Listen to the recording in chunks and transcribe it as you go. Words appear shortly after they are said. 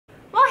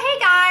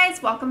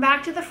guys, welcome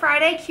back to the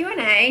Friday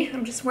Q&A.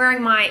 I'm just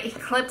wearing my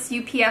Eclipse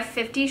UPF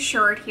 50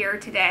 shirt here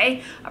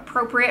today,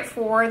 appropriate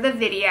for the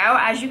video.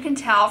 As you can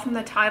tell from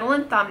the title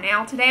and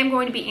thumbnail, today I'm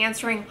going to be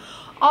answering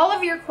all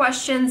of your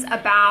questions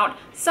about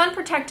sun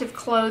protective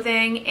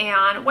clothing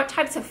and what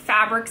types of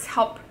fabrics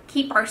help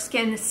keep our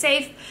skin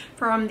safe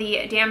from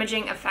the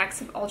damaging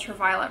effects of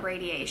ultraviolet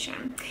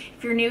radiation.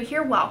 If you're new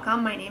here,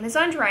 welcome. My name is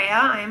Andrea.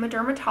 I am a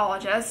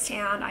dermatologist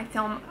and I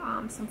film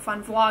some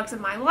fun vlogs of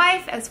my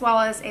life as well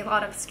as a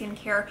lot of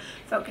skincare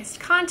focused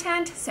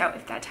content. So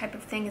if that type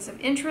of thing is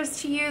of interest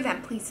to you,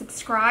 then please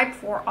subscribe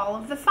for all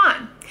of the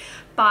fun.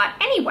 But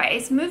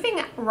anyways,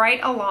 moving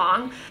right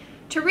along,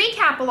 to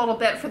recap a little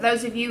bit for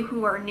those of you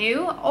who are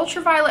new,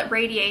 ultraviolet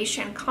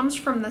radiation comes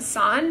from the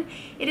sun.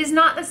 It is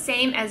not the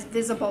same as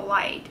visible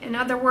light. In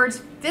other words,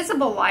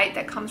 visible light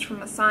that comes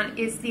from the sun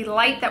is the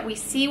light that we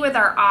see with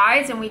our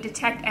eyes and we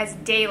detect as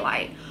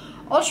daylight.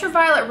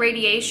 Ultraviolet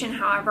radiation,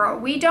 however,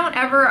 we don't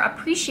ever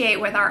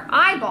appreciate with our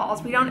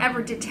eyeballs. We don't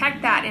ever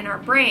detect that in our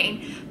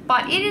brain,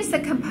 but it is the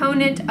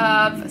component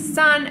of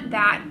sun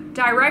that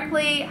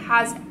directly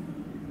has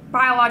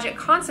biologic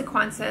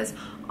consequences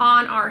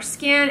on our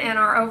skin and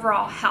our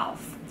overall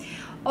health.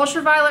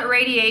 Ultraviolet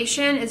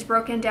radiation is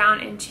broken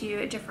down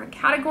into different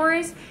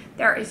categories.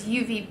 There is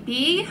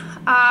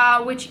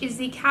UVB, which is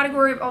the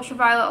category of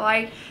ultraviolet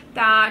light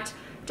that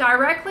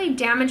directly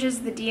damages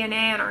the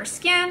DNA in our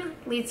skin,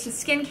 leads to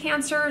skin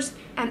cancers,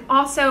 and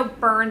also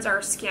burns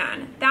our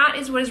skin. That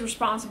is what is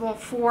responsible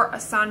for a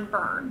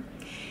sunburn.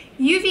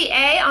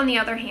 UVA, on the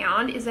other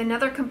hand, is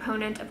another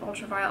component of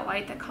ultraviolet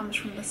light that comes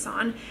from the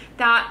sun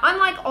that,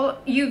 unlike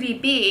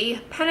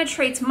UVB,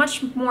 penetrates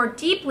much more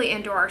deeply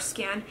into our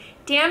skin,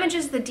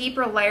 damages the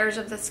deeper layers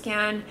of the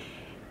skin,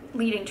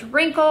 leading to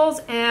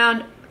wrinkles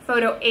and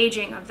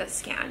photoaging of the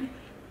skin.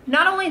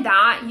 Not only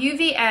that,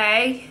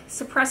 UVA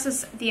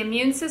suppresses the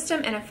immune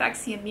system and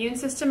affects the immune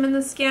system in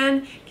the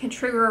skin, can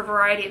trigger a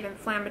variety of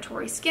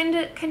inflammatory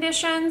skin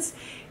conditions,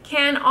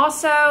 can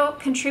also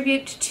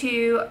contribute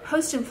to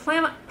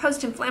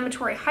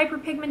post-inflammatory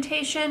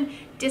hyperpigmentation,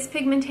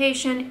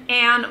 dyspigmentation,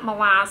 and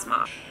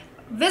melasma.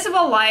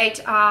 Visible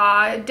light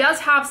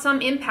does have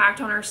some impact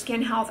on our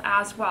skin health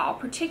as well,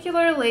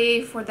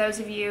 particularly for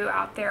those of you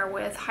out there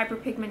with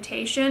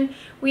hyperpigmentation.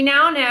 We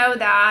now know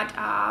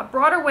that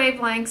broader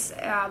wavelengths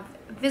of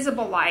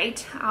visible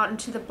light out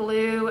into the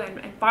blue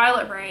and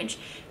violet range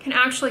can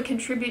actually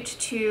contribute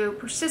to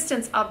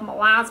persistence of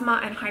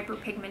melasma and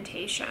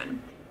hyperpigmentation.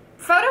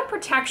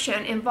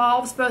 Photoprotection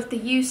involves both the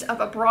use of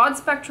a broad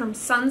spectrum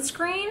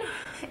sunscreen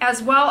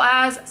as well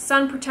as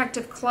sun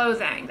protective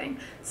clothing.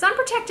 Sun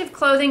protective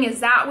clothing is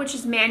that which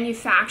is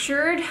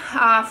manufactured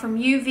from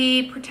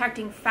UV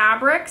protecting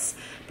fabrics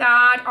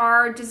that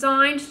are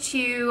designed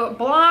to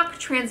block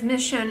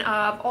transmission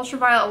of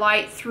ultraviolet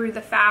light through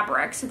the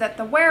fabric so that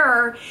the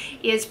wearer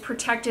is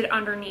protected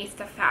underneath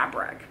the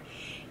fabric.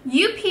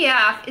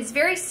 UPF is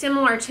very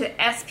similar to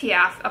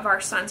SPF of our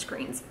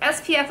sunscreens.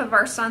 SPF of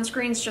our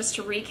sunscreens, just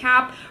to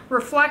recap,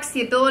 reflects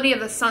the ability of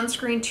the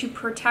sunscreen to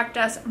protect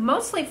us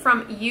mostly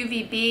from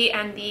UVB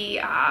and the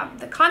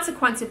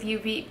consequence of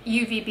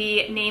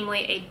UVB, namely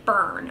a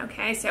burn.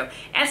 Okay, so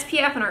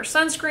SPF in our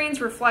sunscreens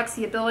reflects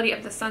the ability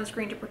of the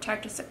sunscreen to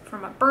protect us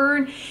from a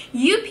burn.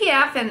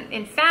 UPF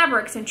in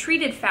fabrics and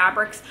treated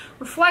fabrics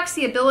reflects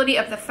the ability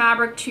of the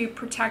fabric to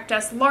protect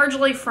us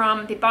largely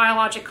from the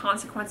biologic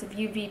consequence of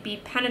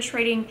UVB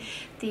penetrating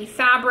the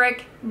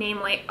fabric,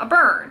 namely a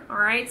burn. All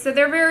right, so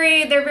they're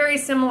very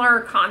similar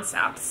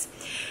concepts.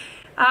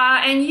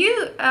 And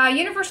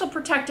universal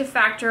protective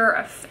factor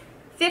of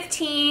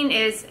 15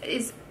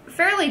 is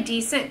fairly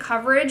decent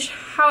coverage.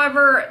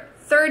 However,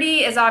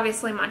 30 is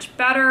obviously much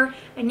better,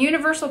 and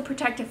universal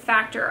protective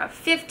factor of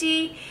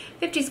 50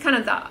 is kind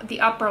of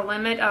the upper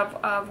limit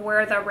of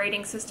where the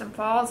rating system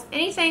falls.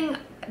 Anything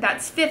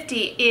that's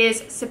 50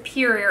 is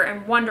superior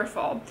and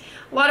wonderful.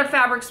 A lot of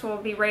fabrics will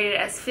be rated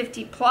as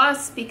 50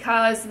 plus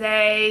because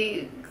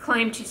they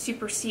claim to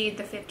supersede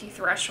the 50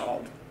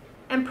 threshold.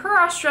 And per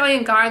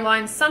Australian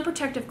guidelines, sun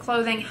protective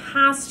clothing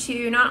has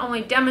to not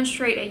only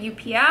demonstrate a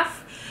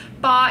UPF,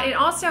 but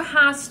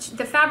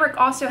the fabric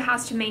also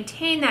has to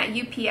maintain that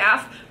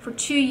UPF for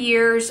 2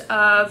 years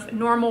of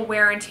normal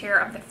wear and tear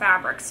of the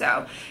fabric.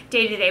 So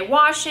day-to-day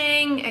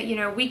washing,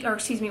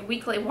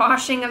 weekly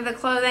washing of the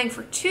clothing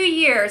for 2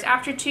 years.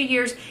 After 2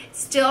 years,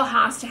 still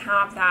has to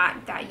have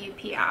that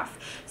UPF.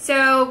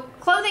 So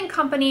clothing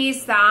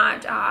companies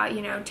that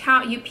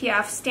tout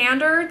UPF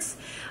standards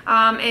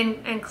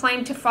and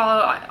claim to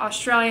follow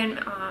Australian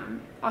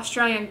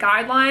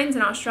guidelines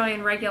and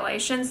Australian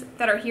regulations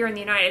that are here in the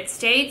United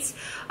States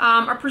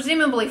are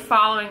presumably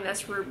following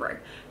this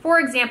rubric. For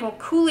example,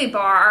 Coolie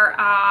Bar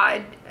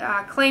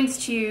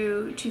claims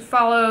to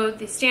follow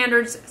the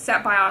standards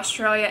set by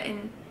Australia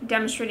in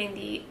demonstrating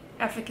the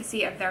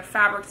efficacy of their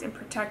fabrics in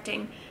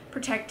protecting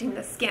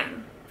the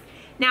skin.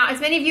 Now,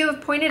 as many of you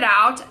have pointed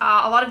out,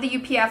 a lot of the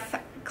UPF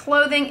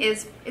clothing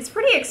is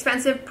pretty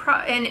expensive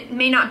and it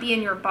may not be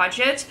in your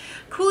budget.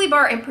 Coulis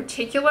Bar in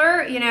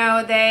particular, you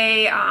know,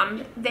 they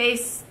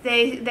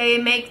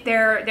make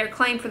their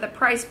claim for the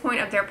price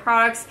point of their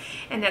products,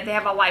 and that they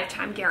have a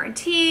lifetime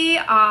guarantee,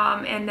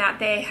 and that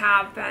they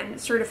have been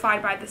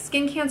certified by the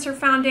Skin Cancer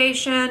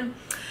Foundation,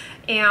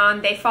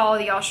 and they follow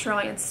the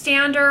Australian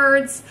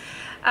standards.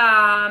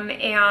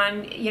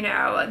 And you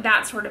know,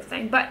 that sort of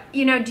thing. But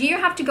you know, do you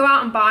have to go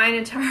out and buy an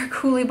entire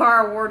Coulis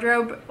Bar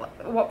wardrobe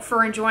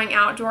for enjoying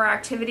outdoor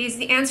activities?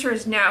 The answer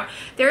is no.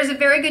 There's a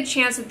very good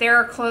chance that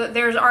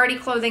there's already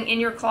clothing in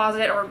your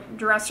closet or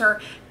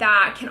dresser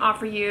that can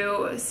offer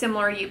you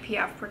similar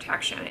UPF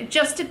protection. It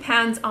just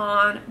depends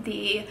on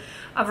a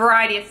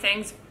variety of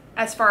things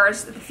as far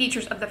as the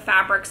features of the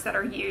fabrics that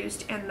are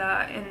used and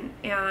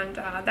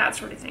that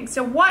sort of thing.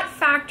 So what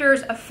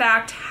factors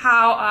affect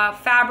how a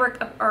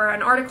fabric or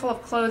an article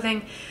of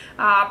clothing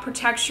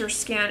protects your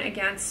skin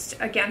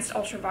against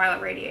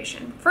ultraviolet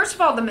radiation? First of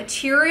all, the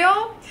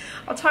material.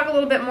 I'll talk a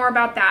little bit more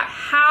about that,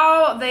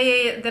 how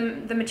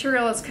the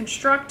material is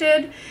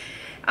constructed,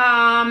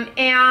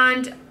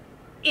 and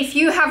if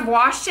you have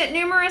washed it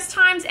numerous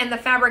times and the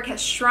fabric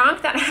has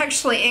shrunk, that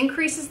actually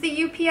increases the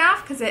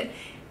UPF because it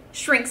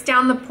shrinks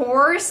down the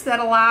pores that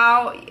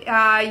allow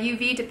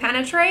UV to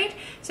penetrate.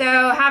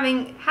 So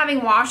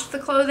having washed the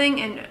clothing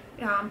and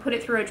put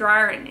it through a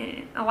dryer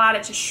and allowed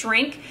it to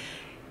shrink,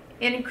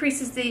 it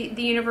increases the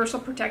universal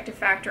protective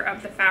factor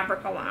of the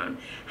fabric alone.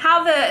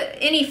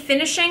 Any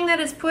finishing that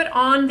is put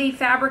on the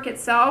fabric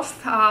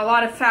itself,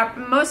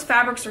 most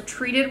fabrics are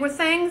treated with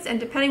things,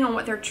 and depending on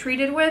what they're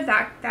treated with,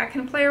 that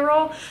can play a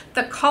role.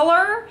 The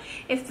color,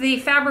 if the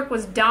fabric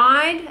was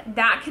dyed,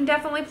 that can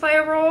definitely play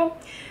a role.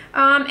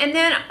 And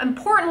then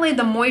importantly,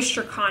 the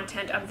moisture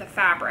content of the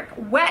fabric.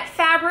 Wet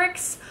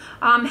fabrics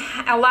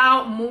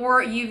allow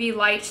more UV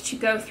light to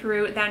go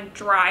through than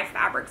dry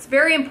fabrics.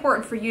 Very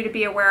important for you to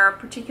be aware of,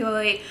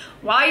 particularly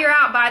while you're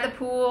out by the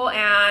pool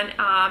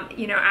and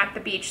you know, at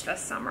the beach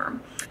this summer.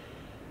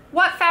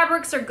 What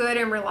fabrics are good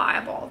and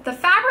reliable? The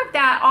fabric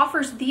that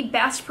offers the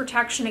best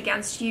protection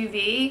against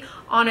UV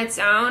on its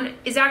own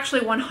is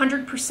actually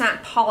 100%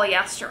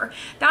 polyester.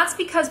 That's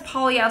because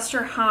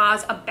polyester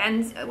has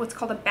what's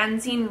called a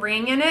benzene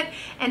ring in it,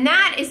 and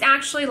that is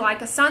actually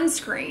like a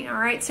sunscreen, all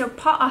right? So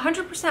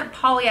 100%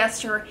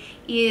 polyester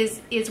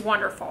is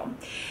wonderful.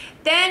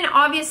 Then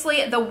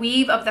obviously the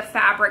weave of the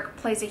fabric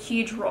plays a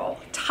huge role.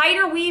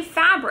 Tighter weave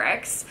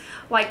fabrics,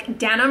 like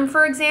denim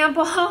for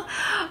example,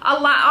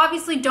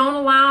 obviously don't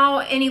allow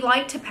any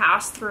light to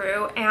pass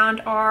through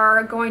and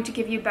are going to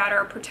give you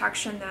better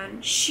protection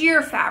than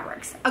sheer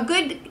fabrics. A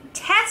good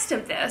test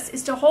of this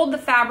is to hold the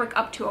fabric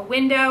up to a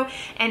window,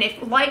 and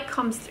if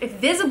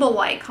visible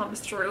light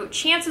comes through,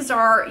 chances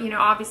are, you know,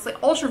 obviously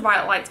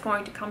ultraviolet light's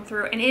going to come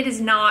through, and it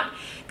is not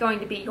going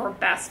to be your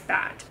best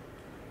bet.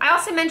 I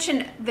also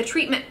mentioned the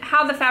treatment,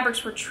 how the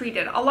fabrics were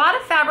treated. A lot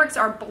of fabrics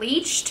are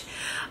bleached,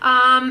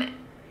 and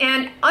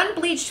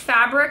unbleached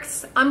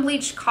fabrics,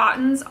 unbleached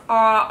cottons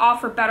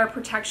offer better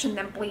protection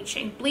than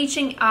bleaching.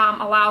 Bleaching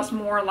allows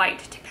more light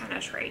to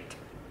penetrate.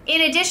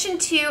 In addition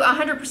to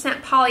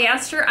 100%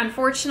 polyester,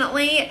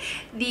 unfortunately,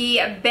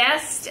 the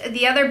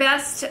other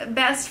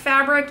best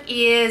fabric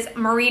is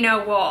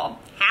merino wool.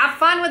 Have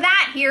fun with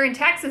that here in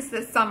Texas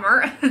this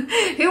summer.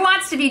 Who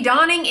wants to be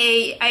donning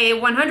a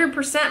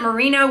 100%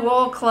 merino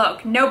wool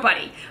cloak?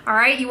 Nobody, all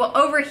right? You will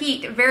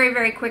overheat very,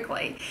 very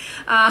quickly.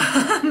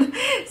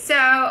 So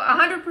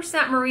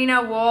 100%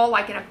 merino wool,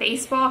 like in a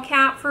baseball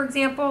cap, for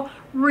example,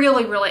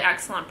 really, really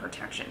excellent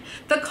protection.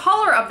 The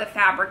color of the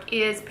fabric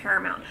is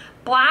paramount.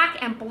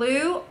 Black and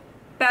blue,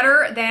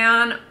 better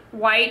than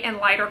white and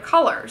lighter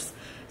colors.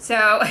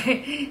 So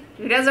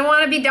who doesn't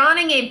want to be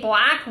donning a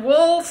black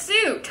wool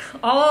suit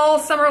all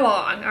summer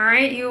long, all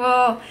right? You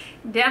will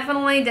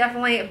definitely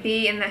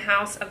be in the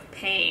house of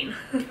pain.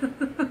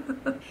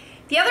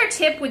 The other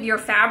tip with your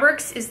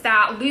fabrics is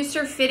that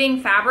looser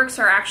fitting fabrics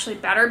are actually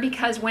better,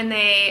 because when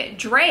they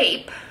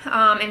drape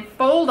and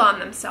fold on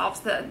themselves,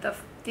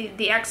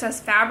 the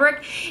excess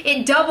fabric,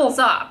 it doubles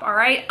up, all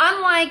right?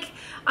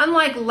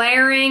 Unlike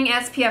layering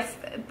SPF,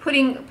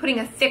 putting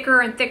a thicker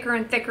and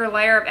thicker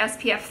layer of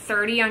SPF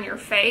 30 on your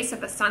face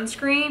of a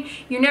sunscreen,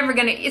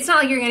 it's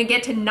not like you're gonna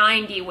get to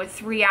 90 with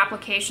 3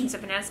 applications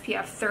of an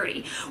SPF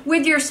 30.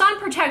 With your sun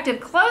protective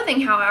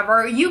clothing,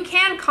 however, you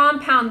can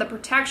compound the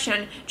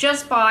protection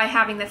just by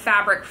having the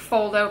fabric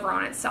fold over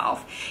on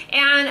itself.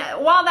 And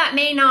while that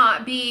may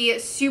not be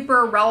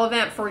super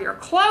relevant for your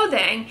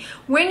clothing,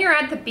 when you're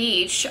at the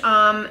beach,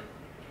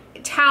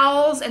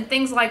 towels and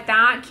things like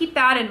that, keep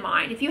that in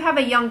mind. If you have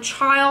a young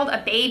child,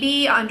 a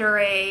baby under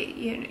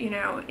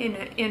obviously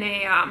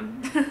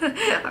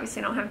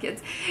I don't have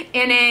kids,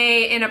 in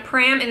a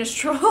pram, in a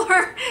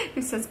stroller,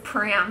 who says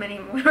pram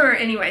anymore?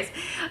 Anyways,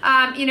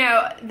 you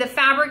know, the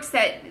fabrics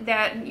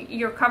that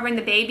you're covering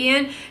the baby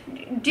in,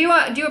 do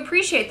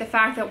appreciate the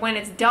fact that when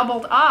it's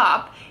doubled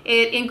up,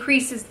 it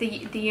increases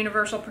the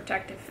universal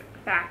protective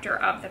factor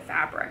of the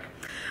fabric.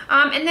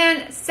 And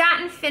then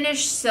satin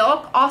finish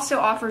silk also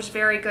offers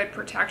very good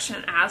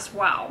protection as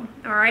well.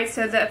 All right,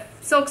 so the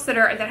silks that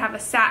have a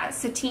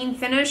sateen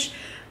finish,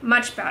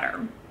 much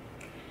better.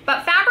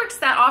 But fabrics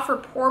that offer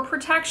poor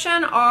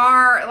protection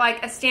are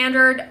like a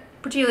standard,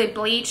 particularly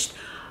bleached,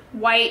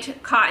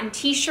 white cotton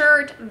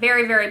t-shirt,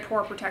 very, very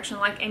poor protection,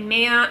 like a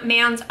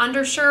man's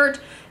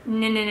undershirt.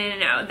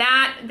 No.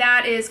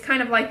 That is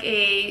kind of like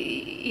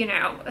a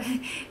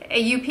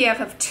UPF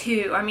of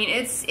 2. I mean,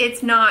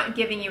 it's not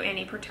giving you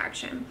any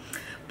protection.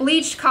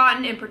 Bleached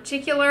cotton in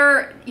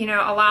particular,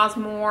 allows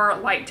more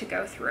light to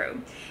go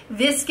through.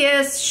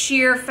 Viscous,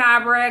 sheer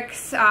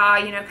fabrics,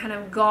 kind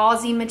of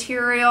gauzy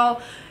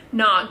material,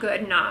 not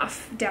good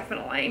enough,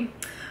 definitely.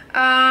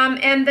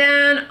 And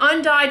then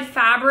undyed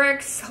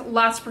fabrics,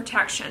 less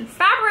protection.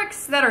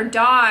 Fabrics that are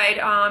dyed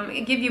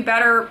give you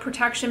better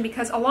protection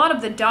because a lot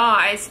of the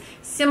dyes,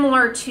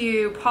 similar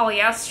to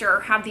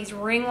polyester, have these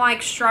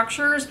ring-like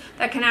structures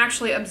that can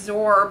actually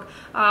absorb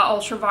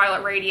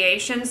ultraviolet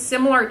radiation,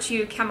 similar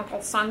to chemical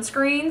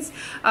sunscreens.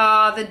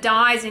 The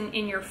dyes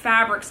in your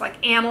fabrics,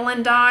 like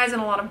aniline dyes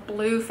and a lot of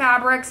blue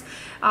fabrics,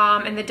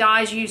 and the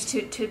dyes used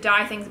to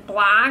dye things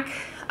black,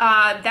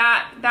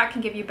 that can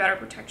give you better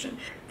protection.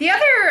 The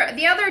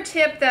other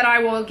tip that I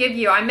will give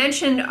you, I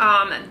mentioned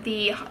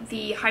the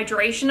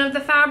hydration of the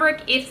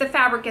fabric. If the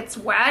fabric gets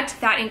wet,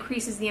 that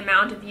increases the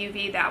amount of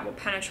UV that will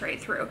penetrate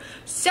through.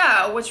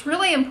 So what's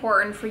really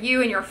important for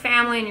you and your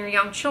family and your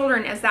young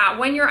children is that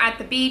when you're at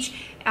the beach,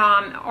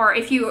 or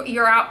if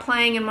you're out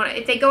playing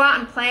if they go out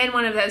and play in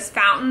one of those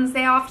fountains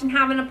they often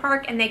have in a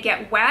park and they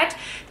get wet,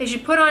 they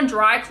should put on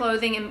dry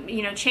clothing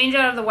and change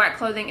out of the wet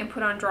clothing and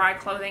put on dry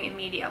clothing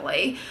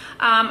immediately.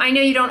 I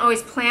know you don't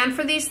always plan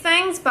for these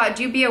things, but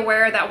do be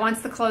aware that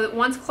once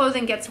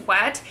clothing gets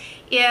wet,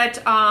 it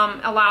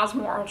allows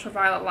more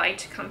ultraviolet light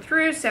to come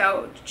through.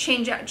 So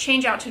change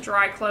out to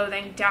dry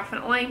clothing,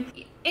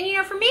 definitely.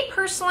 And for me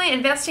personally,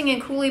 investing in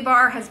Coulis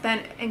Bar has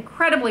been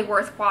incredibly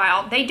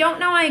worthwhile. They don't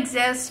know I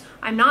exist.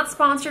 I'm not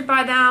sponsored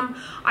by them.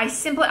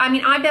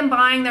 I've been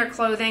buying their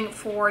clothing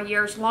for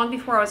years, long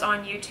before I was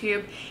on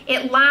YouTube.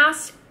 It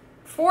lasts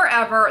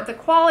forever. The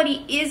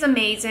quality is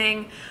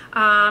amazing.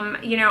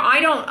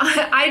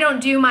 I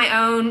don't do my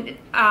own,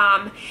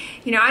 I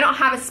don't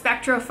have a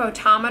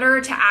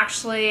spectrophotometer to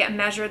actually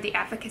measure the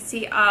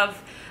efficacy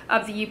of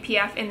the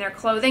UPF in their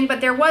clothing,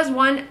 but there was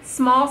one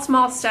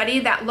small study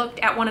that looked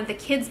at one of the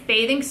kids'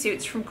 bathing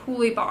suits from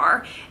Coulis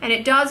Bar, and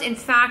it does in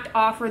fact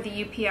offer the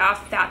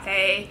UPF that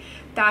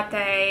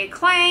they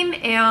claim,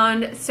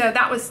 and so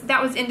that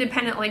was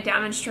independently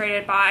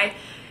demonstrated by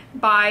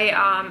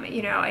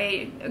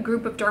a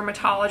group of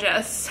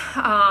dermatologists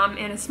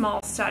in a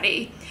small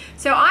study.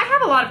 So I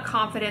have a lot of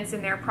confidence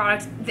in their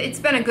products. It's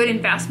been a good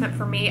investment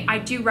for me. I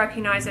do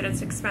recognize that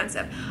it's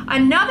expensive.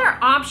 Another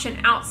option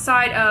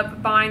outside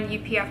of buying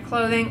UPF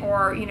clothing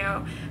or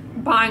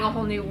buying a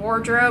whole new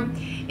wardrobe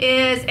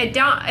is a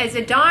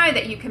dye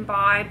that you can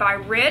buy by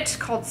RIT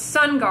called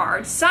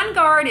SunGuard.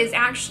 SunGuard is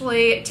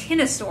actually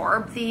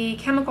Tinosorb, the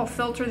chemical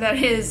filter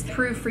that is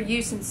approved for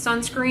use in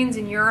sunscreens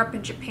in Europe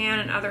and Japan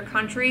and other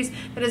countries.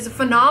 That is a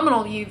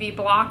phenomenal UV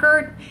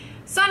blocker.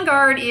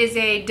 SunGuard is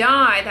a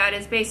dye that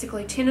is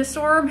basically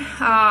Tinosorb.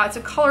 It's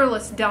a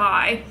colorless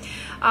dye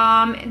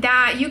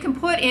that you can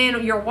put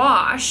in your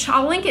wash.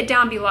 I'll link it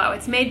down below.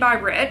 It's made by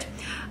RIT.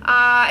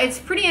 It's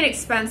pretty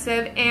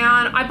inexpensive,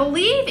 and I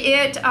believe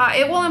it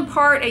will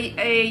impart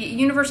a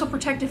universal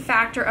protective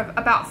factor of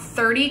about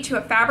 30 to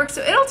a fabric.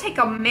 So it'll take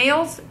a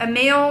male's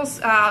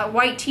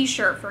white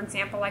t-shirt, for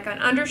example, like an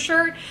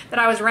undershirt that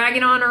I was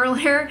ragging on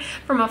earlier,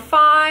 from a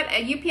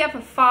UPF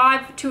of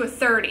 5 to a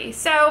 30.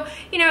 So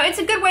it's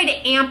a good way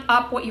to amp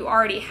up what you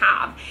already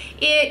have.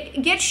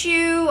 It gets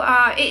you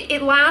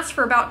it lasts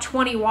for about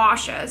 20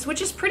 washes,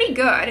 which is pretty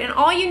good, and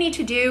all you need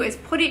to do is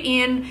put it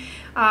in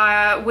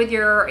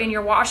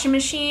your washing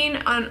machine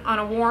on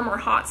a warm or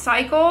hot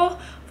cycle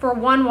for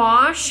one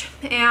wash,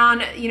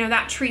 and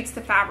that treats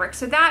the fabric.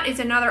 So that is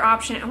another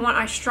option, and one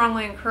I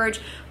strongly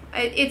encourage.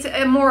 It's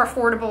a more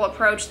affordable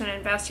approach than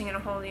investing in a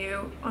whole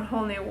new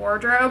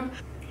wardrobe.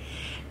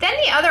 Then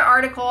the other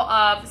article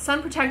of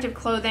sun protective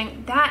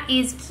clothing that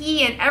is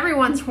key in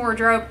everyone's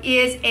wardrobe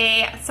is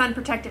a sun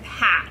protective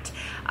hat.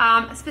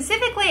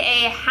 Specifically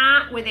a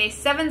hat with a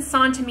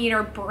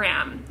 7-centimeter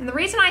brim. And the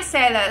reason I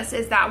say this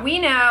is that we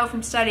know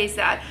from studies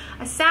that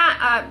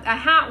a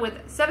hat with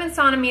 7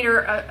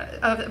 centimeter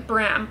of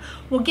brim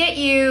will get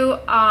you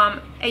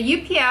a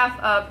UPF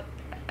of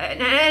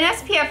an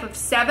SPF of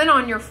 7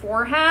 on your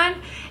forehead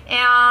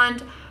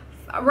and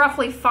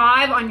roughly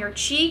 5 on your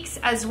cheeks,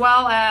 as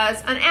well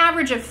as an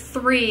average of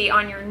 3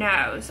 on your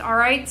nose. All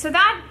right, so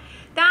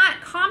that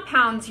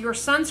compounds your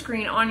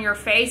sunscreen on your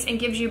face and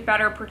gives you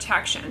better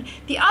protection.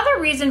 The other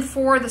reason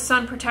for the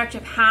sun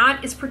protective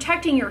hat is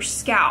protecting your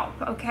scalp,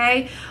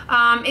 okay?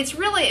 It's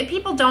really,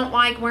 people don't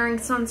like wearing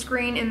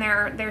sunscreen in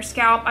their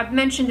scalp. I've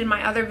mentioned in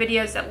my other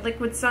videos that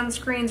liquid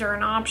sunscreens are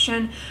an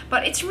option,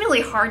 but it's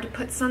really hard to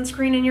put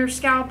sunscreen in your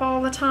scalp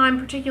all the time,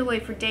 particularly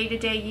for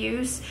day-to-day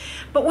use.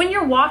 But when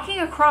you're walking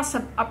across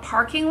a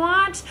parking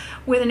lot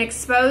with an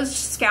exposed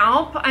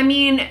scalp, I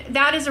mean,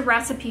 that is a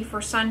recipe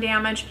for sun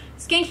damage.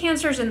 Skin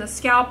cancers in the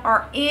scalp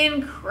are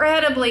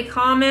incredibly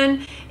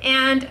common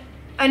and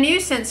a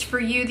nuisance for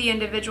you, the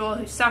individual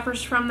who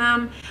suffers from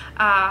them,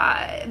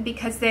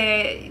 because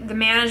the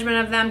management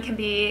of them can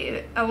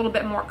be a little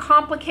bit more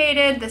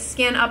complicated. The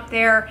skin up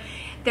there,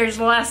 there's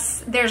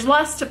less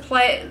to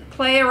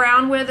play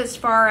around with as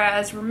far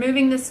as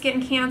removing the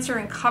skin cancer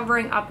and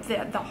covering up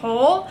the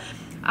hole.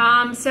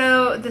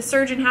 So the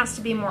surgeon has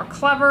to be more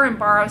clever and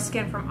borrow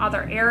skin from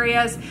other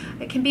areas.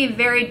 It can be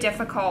very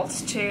difficult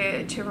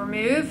to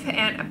remove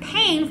and a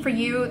pain for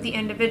you, the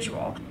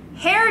individual.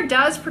 Hair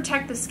does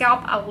protect the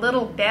scalp a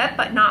little bit,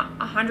 but not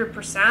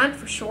 100%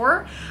 for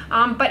sure.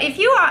 But if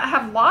you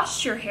have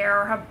lost your hair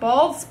or have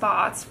bald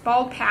spots,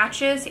 bald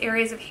patches,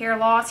 areas of hair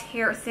loss,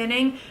 hair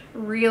thinning,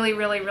 really,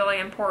 really, really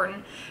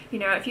important. You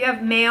know, if you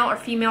have male or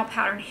female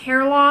pattern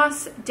hair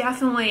loss,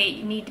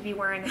 definitely need to be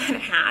wearing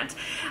that hat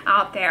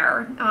out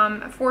there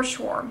for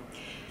sure.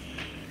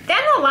 Then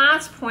the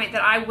last point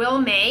that I will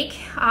make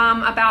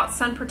about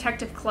sun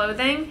protective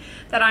clothing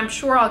that I'm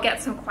sure I'll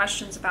get some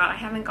questions about, I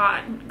haven't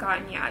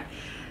gotten yet.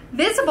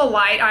 Visible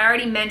light, I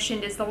already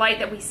mentioned, is the light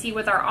that we see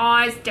with our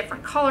eyes,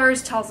 different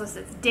colors, tells us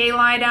it's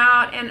daylight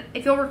out. And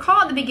if you'll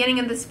recall at the beginning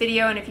of this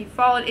video, and if you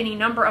followed any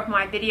number of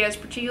my videos,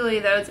 particularly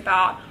those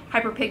about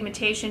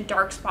hyperpigmentation,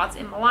 dark spots,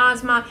 and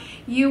melasma,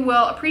 you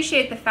will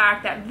appreciate the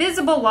fact that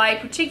visible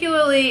light,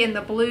 particularly in the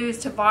blues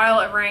to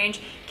violet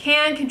range,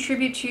 can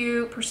contribute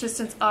to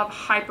persistence of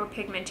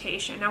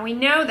hyperpigmentation. Now we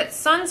know that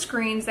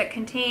sunscreens that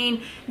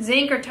contain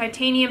zinc or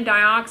titanium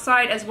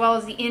dioxide as well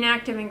as the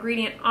inactive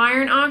ingredient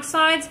iron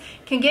oxides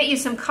can get you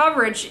some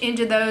coverage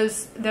into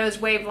those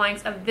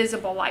wavelengths of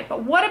visible light.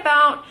 But what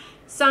about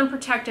sun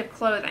protective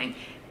clothing?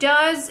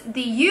 Does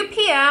the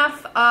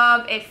UPF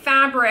of a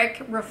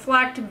fabric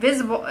reflect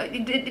visible?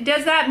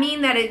 Does that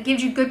mean that it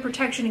gives you good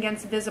protection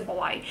against visible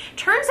light?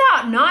 Turns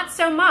out not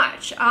so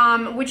much,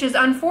 which is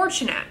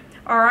unfortunate.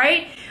 All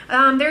right,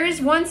 there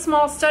is one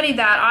small study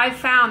that I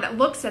found that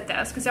looks at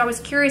this because I was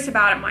curious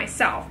about it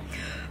myself.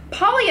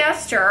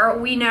 Polyester,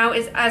 we know,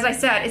 is, as I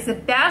said, is the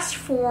best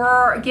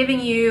for giving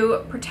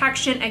you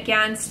protection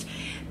against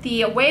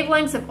the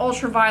wavelengths of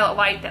ultraviolet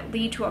light that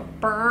lead to a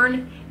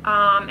burn.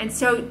 And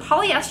so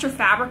polyester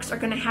fabrics are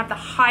going to have the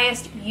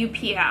highest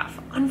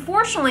UPF.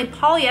 Unfortunately,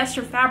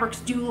 polyester fabrics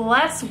do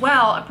less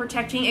well at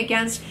protecting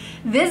against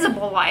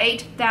visible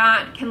light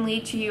that can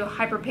lead to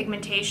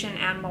hyperpigmentation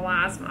and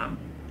melasma.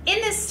 In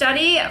this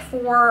study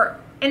for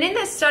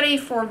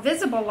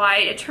visible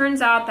light, it turns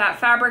out that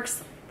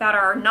fabrics that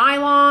are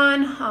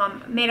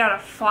nylon, made out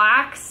of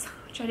flax,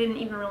 which I didn't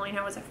even really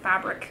know was a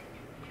fabric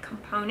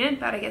component,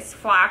 but I guess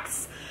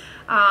flax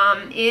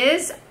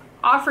is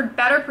offered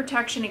better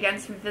protection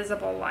against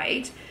visible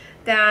light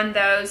than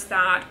those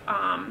that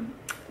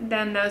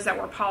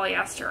were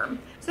polyester.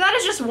 So that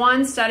is just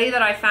one study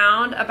that I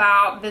found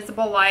about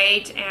visible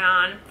light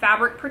and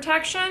fabric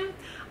protection.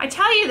 I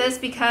tell you this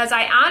because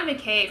I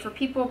advocate for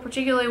people,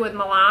 particularly with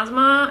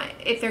melasma,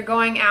 if they're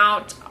going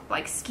out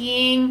like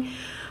skiing,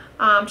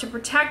 to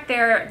protect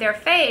their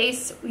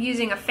face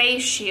using a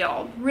face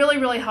shield. Really,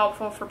 really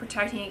helpful for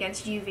protecting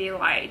against UV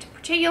light,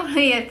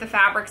 particularly if the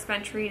fabric's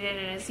been treated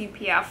and is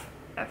UPF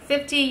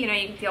 50, you know,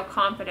 you can feel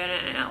confident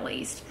in it at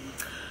least.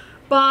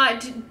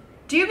 But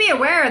do be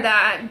aware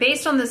that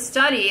based on this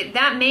study,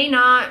 that may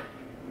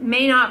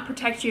not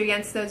protect you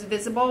against those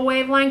visible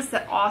wavelengths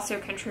that also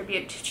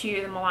contribute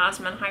to the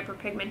melasma and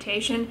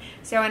hyperpigmentation.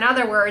 So in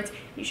other words,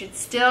 you should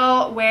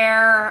still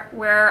wear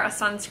a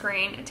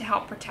sunscreen to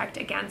help protect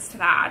against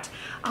that.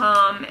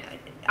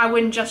 I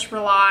wouldn't just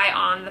rely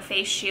on the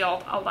face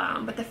shield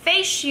alone, but the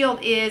face shield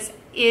is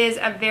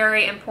a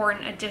very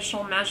important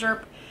additional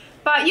measure.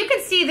 But you can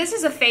see this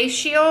is a face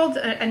shield,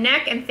 a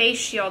neck and face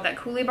shield that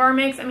Coulis Bar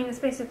makes. I mean, it's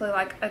basically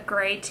like a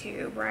gray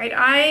tube, right?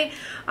 I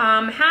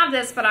have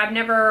this, but I've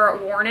never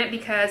worn it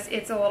because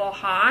it's a little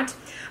hot.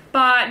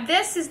 But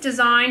this is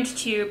designed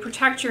to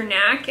protect your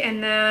neck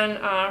and then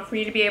for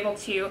you to be able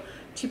to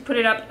put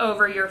it up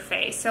over your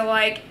face. So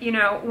like, you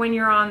know, when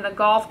you're on the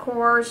golf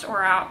course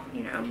or out,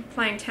 you know,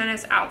 playing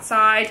tennis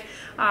outside,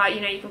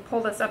 you know, you can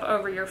pull this up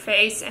over your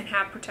face and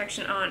have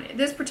protection on it.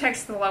 This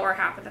protects the lower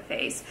half of the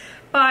face.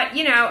 But,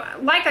 you know,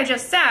 like I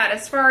just said,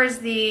 as far as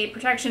the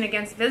protection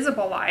against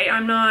visible light,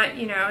 I'm not,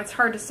 you know, it's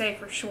hard to say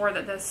for sure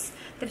that this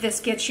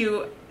gets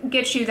you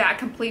that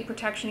complete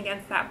protection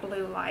against that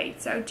blue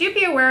light. So do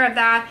be aware of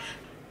that.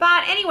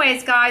 But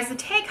anyways, guys, the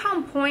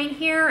take-home point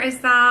here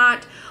is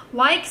that,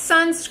 like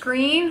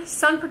sunscreen,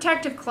 sun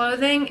protective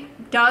clothing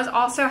does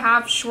also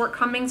have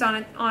shortcomings on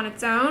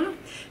its own.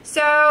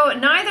 So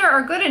neither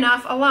are good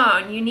enough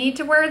alone. You need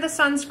to wear the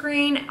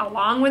sunscreen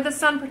along with the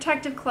sun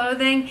protective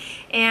clothing,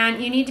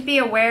 and you need to be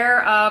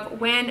aware of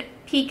when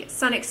peak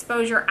sun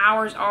exposure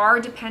hours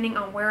are, depending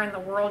on where in the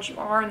world you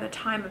are and the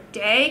time of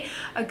day.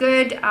 A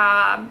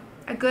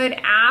good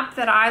app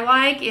that I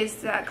like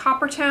is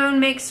Coppertone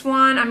makes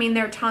one. I mean,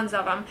 there are tons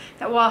of them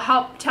that will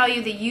help tell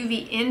you the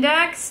UV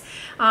index.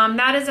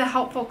 That is a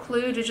helpful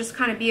clue to just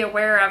kind of be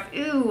aware of.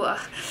 Ooh,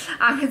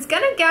 I was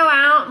gonna go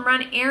out and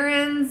run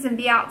errands and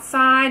be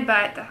outside,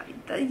 but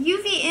the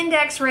UV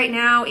index right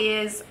now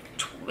is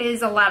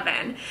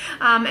 11.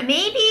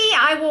 Maybe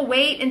I will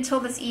wait until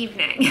this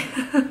evening.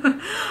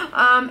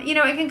 You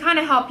know, it can kind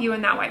of help you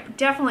in that way. But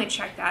definitely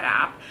check that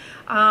app.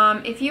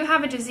 If you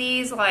have a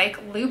disease like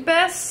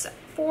lupus,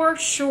 for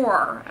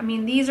sure. I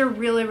mean, these are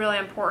really, really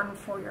important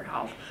for your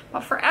health.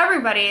 But for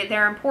everybody,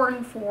 they're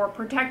important for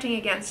protecting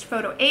against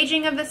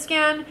photoaging of the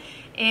skin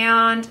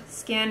and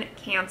skin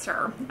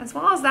cancer, as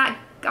well as that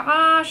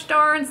gosh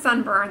darn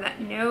sunburn that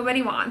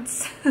nobody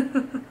wants.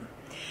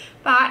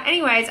 But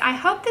anyways, I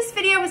hope this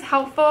video was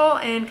helpful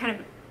in kind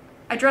of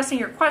addressing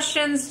your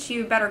questions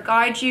to better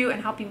guide you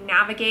and help you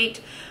navigate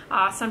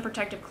sun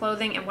protective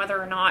clothing and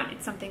whether or not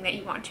it's something that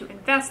you want to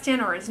invest in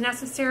or is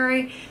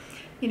necessary.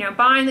 You know,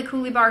 buying the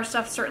Coolie Bar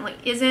stuff certainly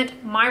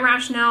isn't. My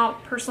rationale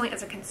personally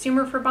as a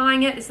consumer for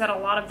buying it is that a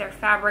lot of their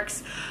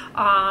fabrics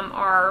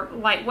are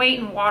lightweight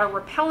and water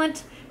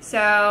repellent,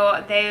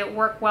 so they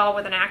work well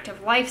with an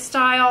active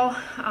lifestyle,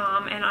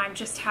 and I've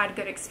just had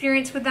good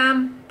experience with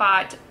them,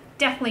 but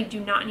definitely do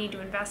not need to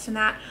invest in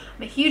that.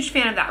 I'm a huge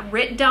fan of that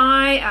RIT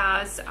dye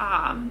as,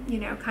 you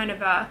know, kind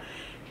of a,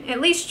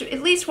 at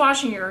least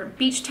washing your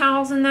beach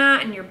towels in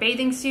that and your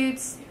bathing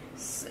suits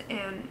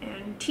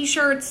and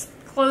t-shirts,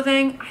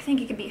 clothing. I think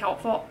it can be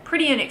helpful,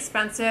 pretty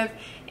inexpensive,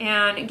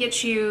 and it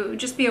gets you,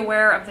 just be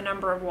aware of the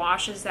number of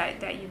washes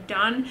that you've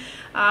done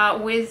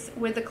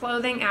with the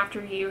clothing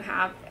after you've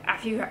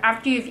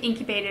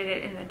incubated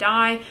it in the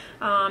dye,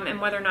 and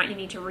whether or not you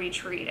need to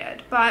retreat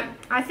it. But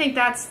I think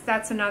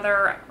that's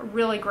another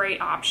really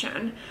great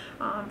option.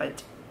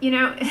 But you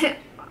know,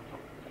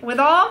 with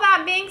all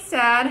that being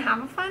said,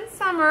 have a fun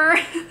summer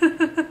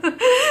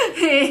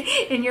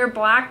in your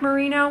black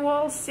merino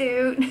wool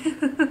suit.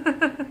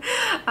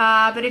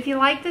 But if you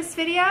like this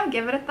video,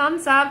 give it a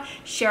thumbs up,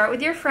 share it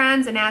with your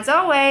friends, and as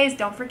always,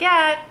 don't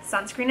forget,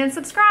 sunscreen and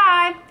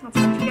subscribe. I'll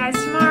talk to you guys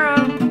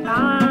tomorrow.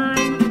 Bye.